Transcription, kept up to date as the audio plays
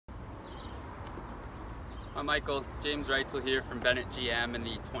Hi Michael, James Reitzel here from Bennett GM and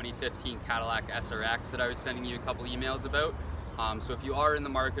the 2015 Cadillac SRX that I was sending you a couple emails about. So if you are in the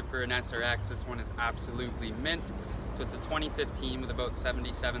market for an SRX, this one is absolutely mint. So it's a 2015 with about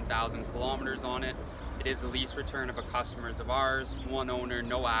 77,000 kilometers on it. It is a lease return of a customer's of ours, one owner,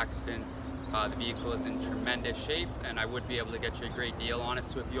 no accidents. The vehicle is in tremendous shape and I would be able to get you a great deal on it.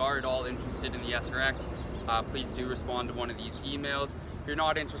 So if you are at all interested in the SRX, please do respond to one of these emails. If you're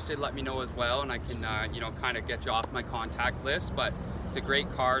not interested, let me know as well, and I can kind of get you off my contact list. But it's a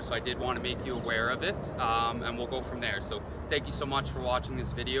great car, so I did want to make you aware of it, and we'll go from there. So thank you so much for watching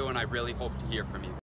this video, and I really hope to hear from you.